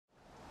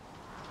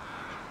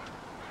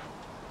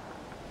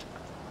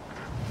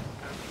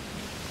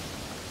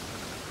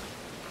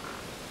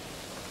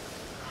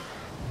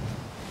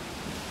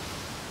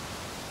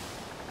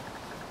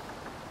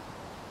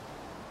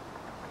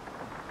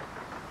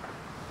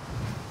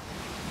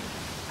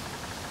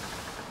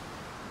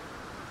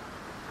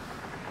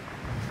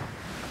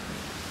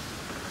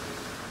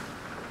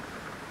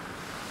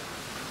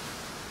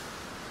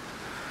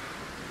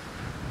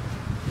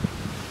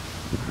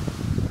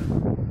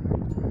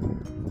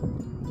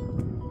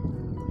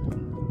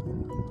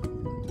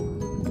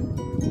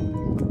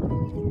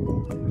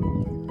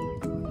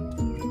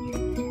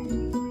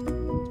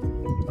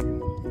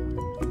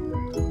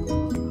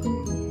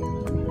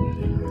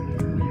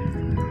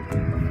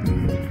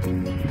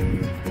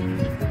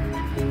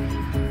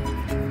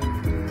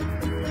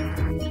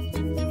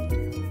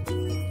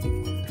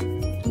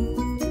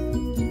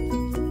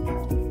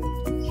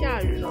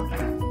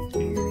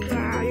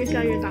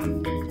来越大。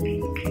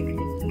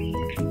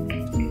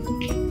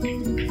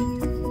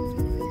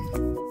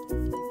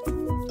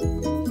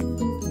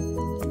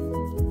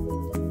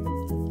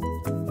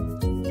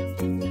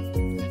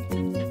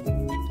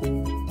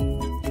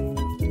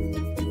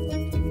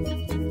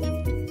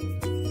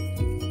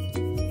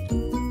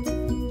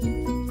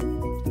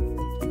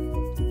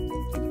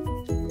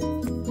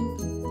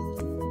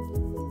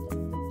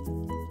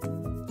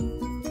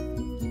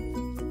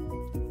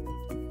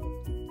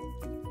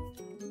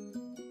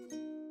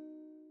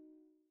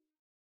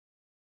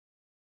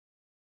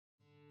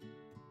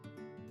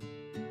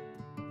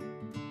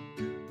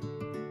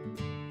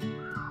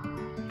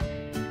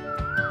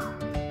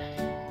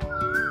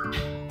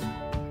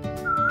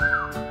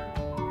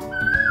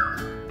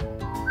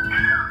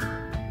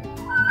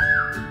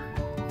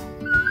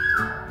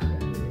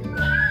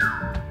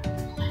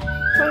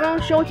刚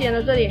刚修剪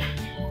了这里，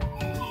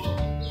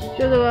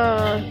就这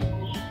个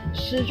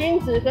使君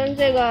子跟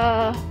这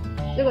个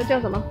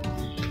叫什么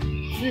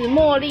紫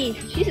茉莉，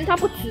其实它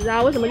不紫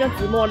啊，为什么叫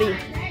紫茉莉？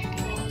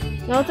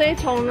然后这一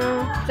丛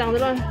呢，长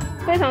得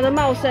非常的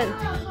茂盛。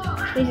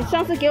你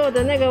上次给我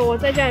的那个，我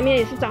在家里面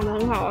也是长得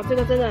很好啊，这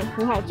个真的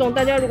很好种。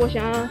大家如果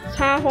想要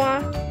插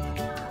花、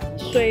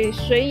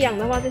水养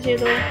的话，这些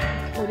都，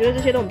我觉得这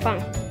些都很棒。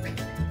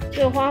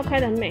这个花开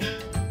得很美。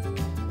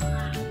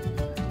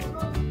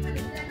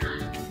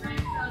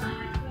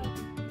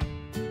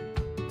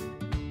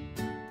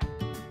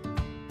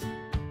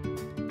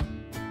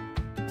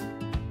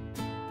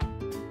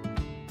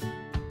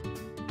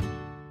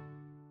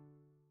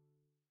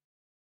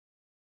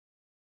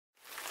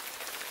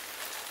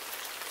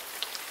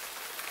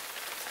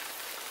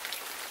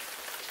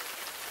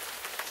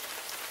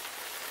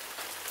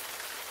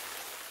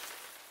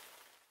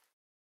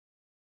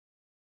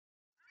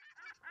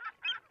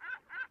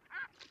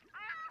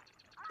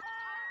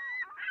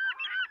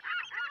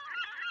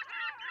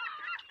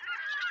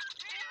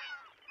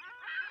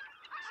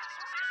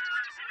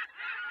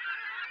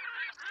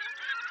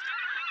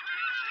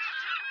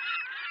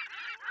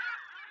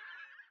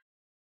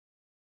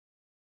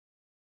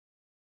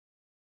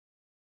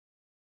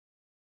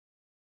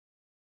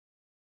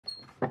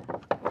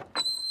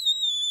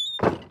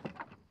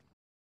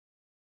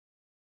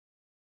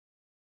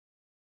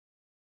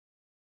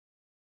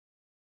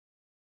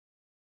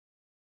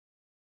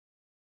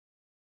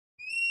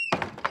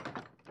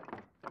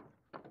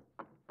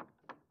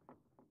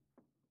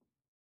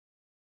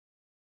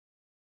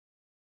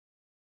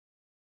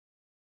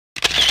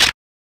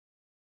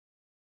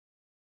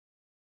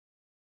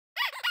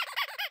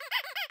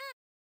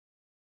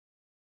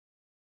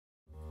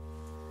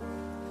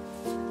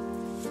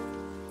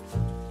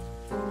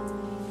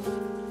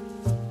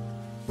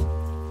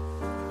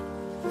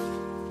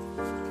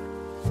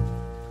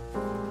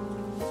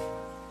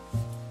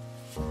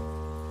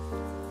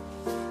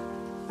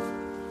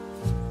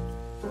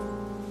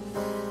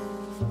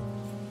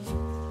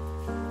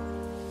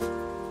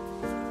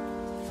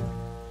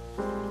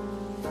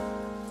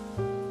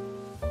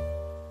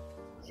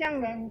像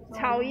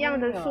草一样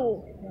的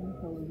树，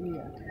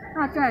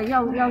那这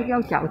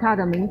要找它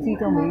的名字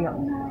都没有，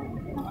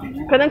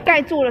可能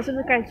盖住了，是不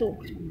是盖住？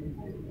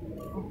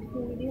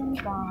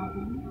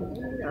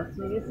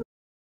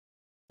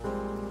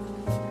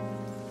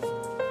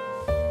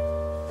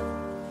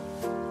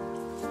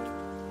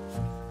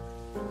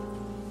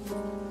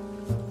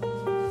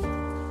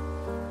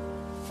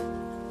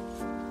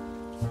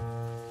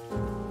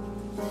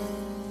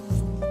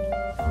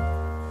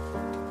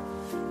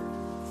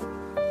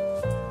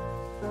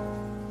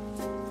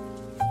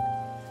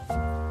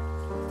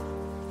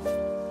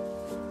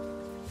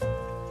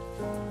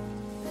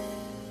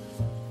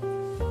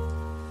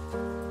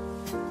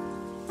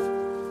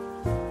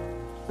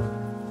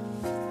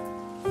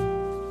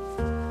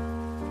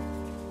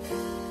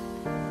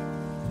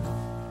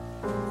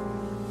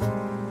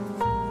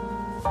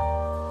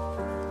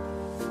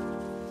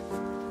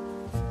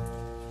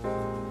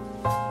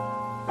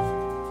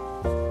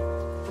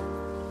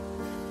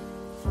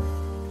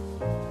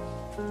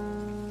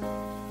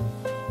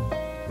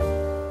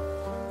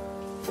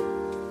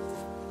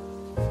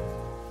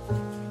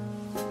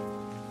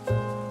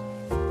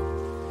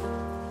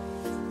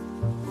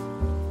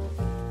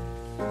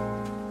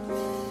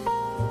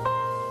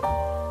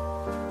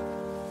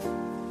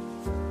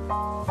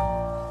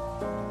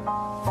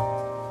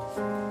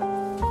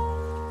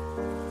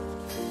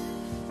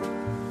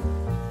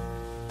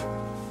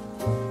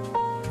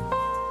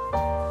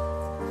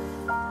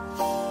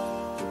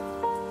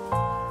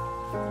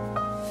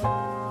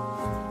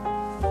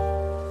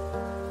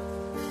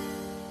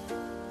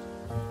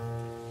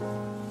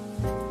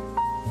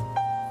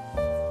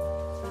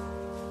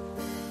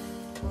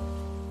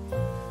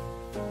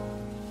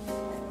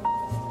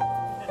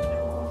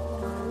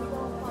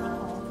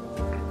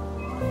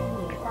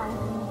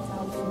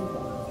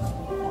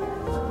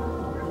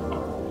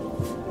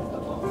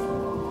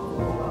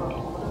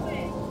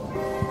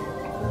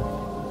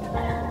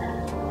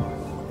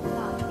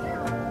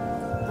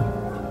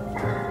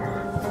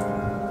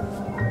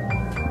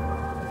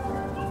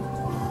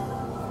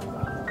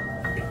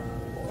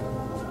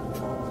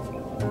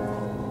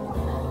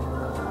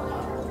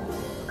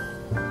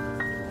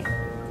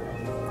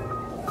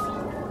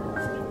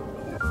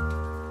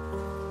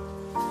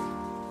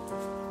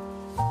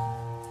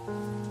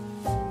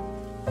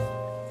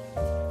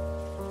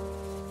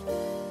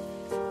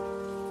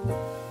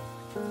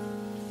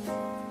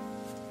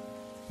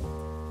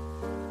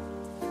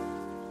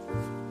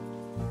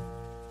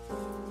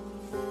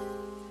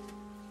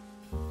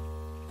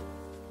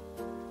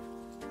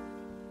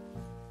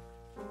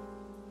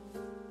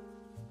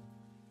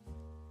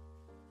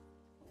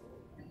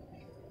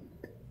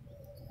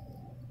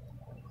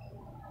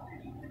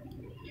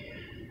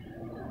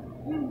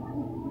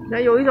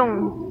有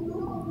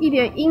一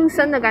点阴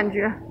森的感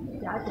觉，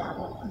假假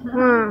的。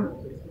嗯，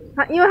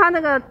因为它那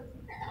个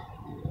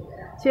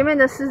前面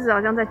的狮子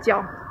好像在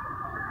叫，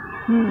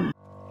嗯。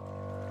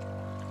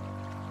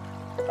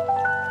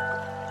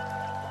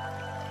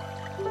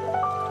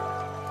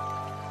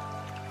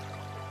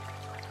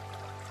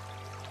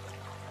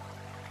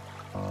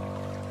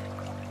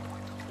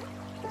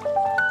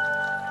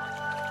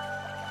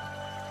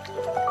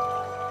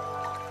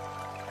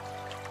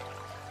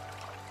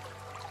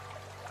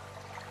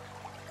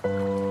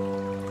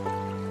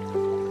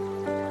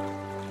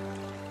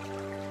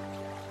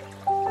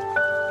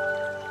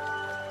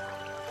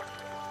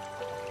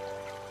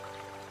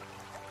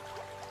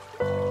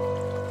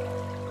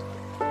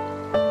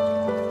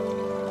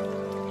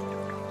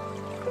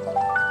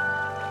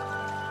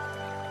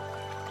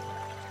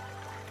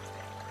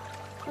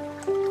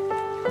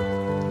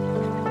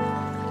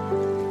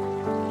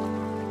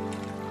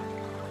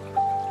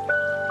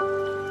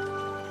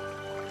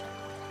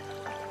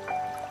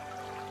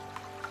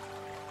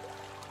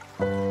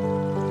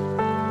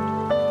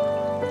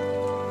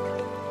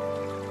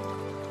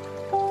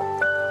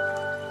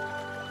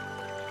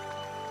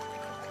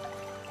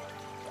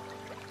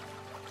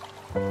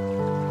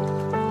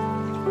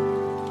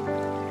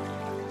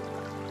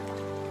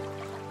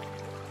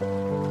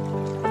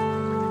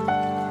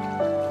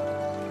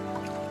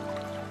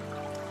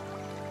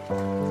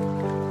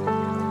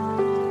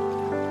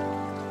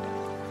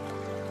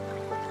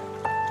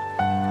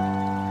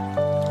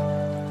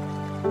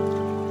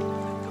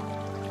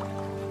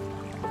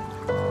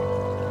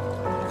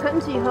曾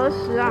几何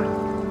时啊，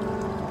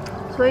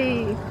所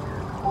以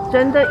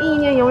人的意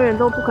念永远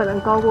都不可能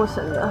高过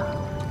神的，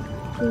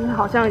就是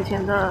好像以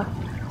前的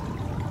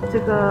这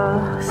个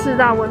4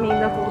大文明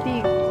的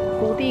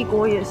古帝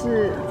国也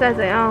是再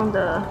怎样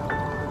的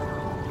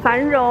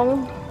繁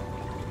荣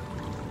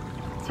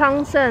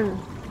昌盛，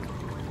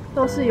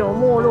都是有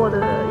没落的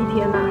一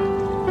天呐。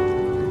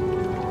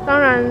当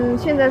然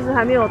现在是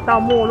还没有到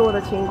没落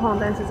的情况，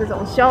但是这种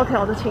萧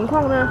条的情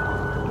况呢，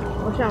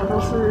我想都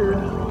是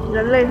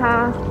人类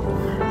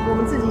我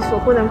们自己所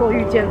不能够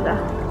预见的。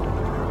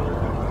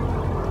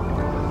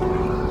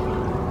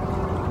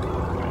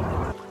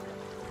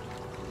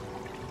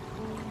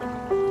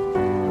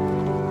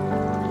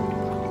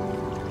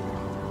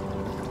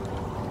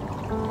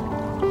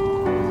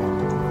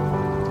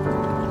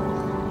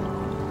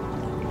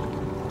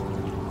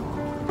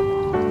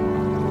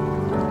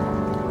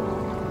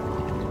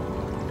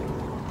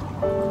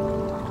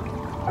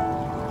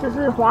这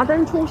是华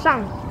灯初上。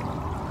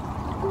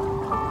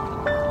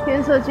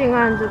天色渐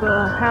暗，这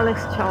个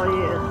Helix 桥也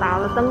打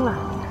了灯了。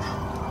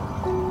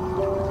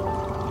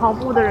跑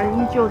步的人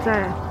依旧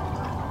在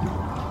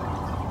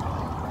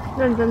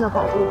认真的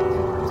跑步。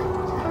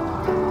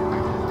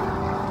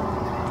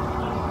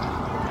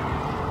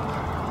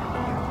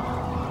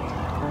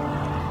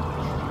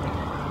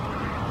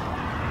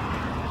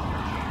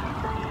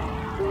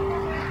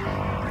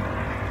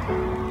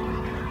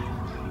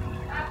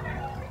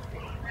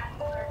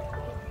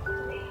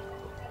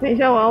等一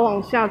下我要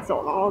往下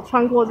走，然后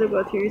穿过这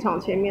个体育场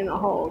前面，然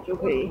后就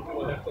可以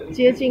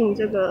接近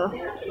这个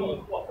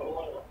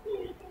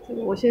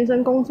我先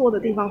生工作的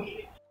地方。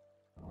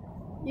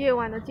夜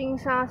晚的金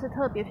沙是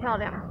特别漂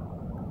亮。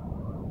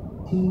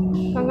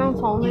刚刚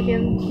从那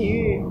边体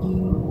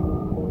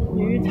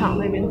育场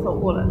那边走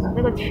过了，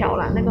那个桥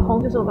啦，那个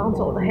红就是我刚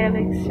走的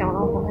Helix 桥，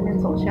然后从那边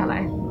走下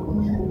来，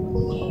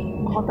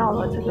然后到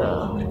了这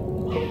个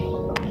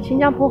新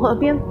加坡河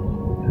边。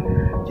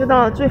就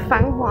到了最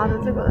繁华的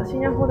这个新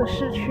加坡的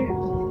市区，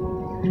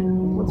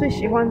我最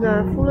喜欢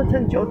的富勒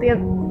顿酒店，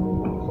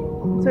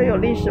最有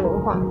历史文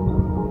化。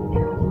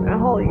然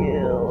后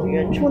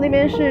远处那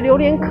边是榴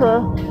莲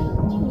壳，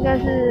应该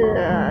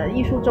是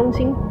艺术中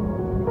心。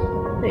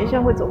等一下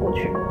会走过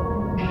去，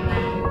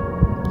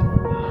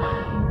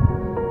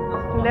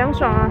很凉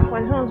爽啊！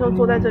晚上的时候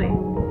坐在这里，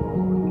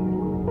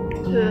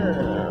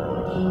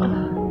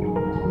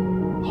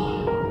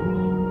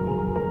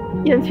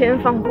眼前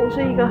仿佛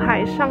是一个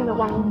海上的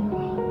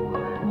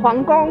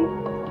皇宫。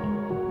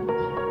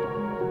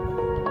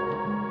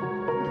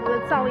这个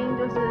噪音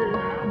就是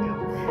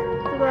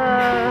这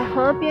个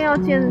河边要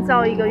建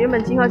造一个，原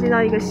本计划建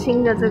造一个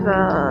新的这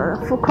个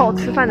food court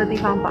吃饭的地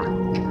方吧。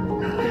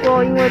不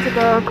过因为这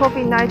个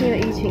COVID-19 的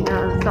疫情呢，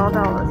遭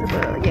到了这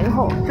个延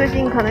后，最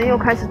近可能又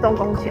开始动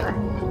工起来，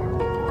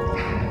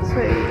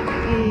所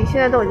以现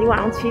在都已经晚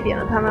上7点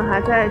了，他们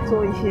还在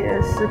做一些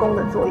施工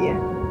的作业。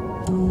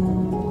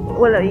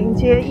为了迎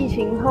接疫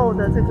情后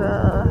的这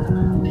个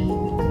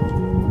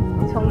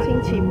重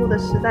新起步的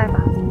时代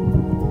吧。